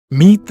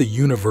Meet the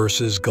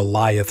universe's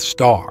Goliath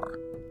star.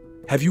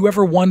 Have you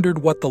ever wondered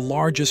what the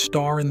largest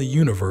star in the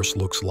universe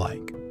looks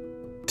like?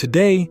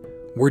 Today,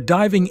 we're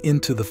diving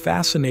into the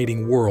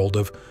fascinating world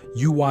of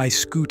UY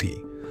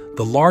Scuti,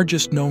 the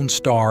largest known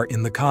star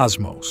in the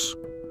cosmos.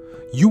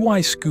 UY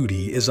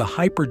Scuti is a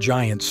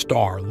hypergiant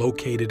star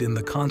located in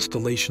the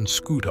constellation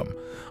Scutum,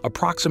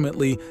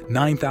 approximately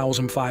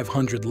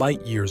 9,500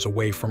 light-years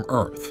away from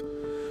Earth.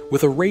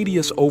 With a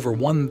radius over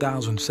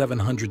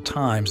 1,700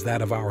 times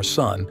that of our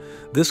Sun,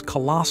 this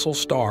colossal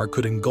star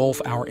could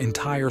engulf our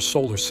entire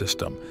solar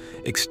system,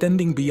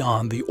 extending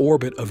beyond the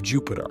orbit of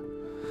Jupiter.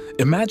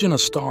 Imagine a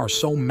star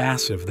so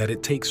massive that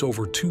it takes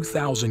over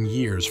 2,000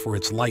 years for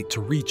its light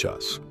to reach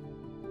us.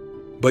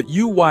 But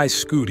UY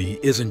Scuti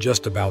isn't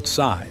just about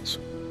size.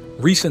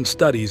 Recent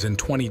studies in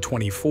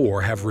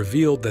 2024 have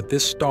revealed that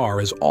this star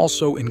is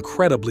also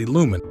incredibly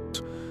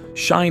luminous,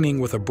 shining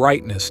with a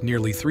brightness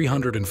nearly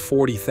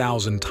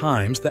 340,000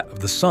 times that of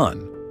the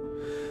Sun.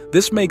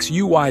 This makes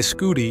UY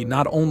Scuti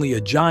not only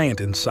a giant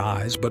in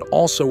size, but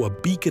also a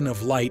beacon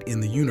of light in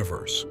the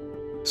universe.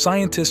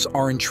 Scientists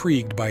are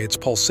intrigued by its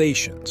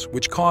pulsations,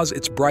 which cause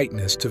its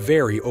brightness to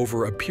vary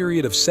over a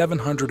period of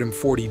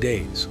 740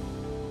 days.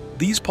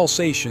 These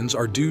pulsations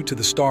are due to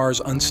the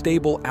star's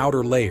unstable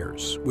outer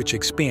layers, which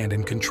expand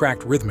and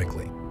contract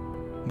rhythmically.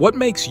 What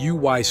makes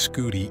UY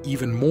Scuti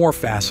even more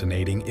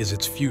fascinating is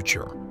its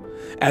future.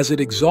 As it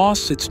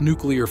exhausts its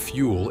nuclear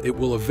fuel, it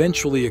will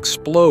eventually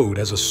explode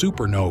as a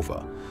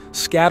supernova,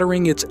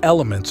 scattering its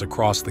elements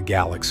across the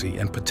galaxy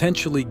and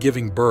potentially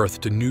giving birth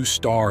to new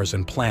stars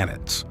and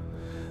planets.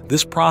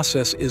 This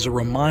process is a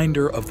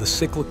reminder of the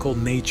cyclical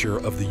nature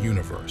of the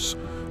universe,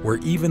 where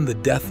even the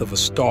death of a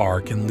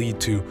star can lead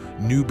to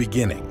new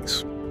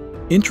beginnings.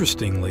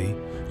 Interestingly,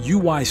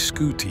 UY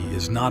Scuti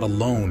is not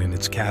alone in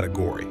its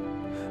category.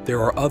 There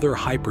are other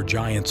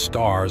hypergiant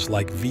stars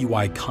like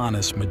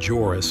Canis,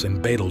 Majoris, and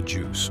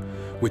Betelgeuse,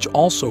 which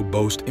also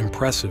boast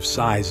impressive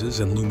sizes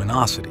and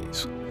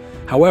luminosities.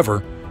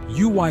 However,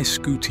 UY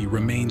Scuti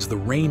remains the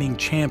reigning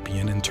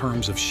champion in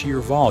terms of sheer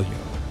volume.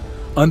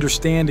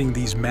 Understanding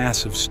these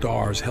massive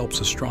stars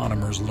helps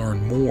astronomers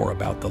learn more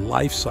about the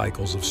life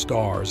cycles of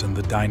stars and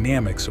the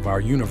dynamics of our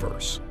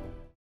universe.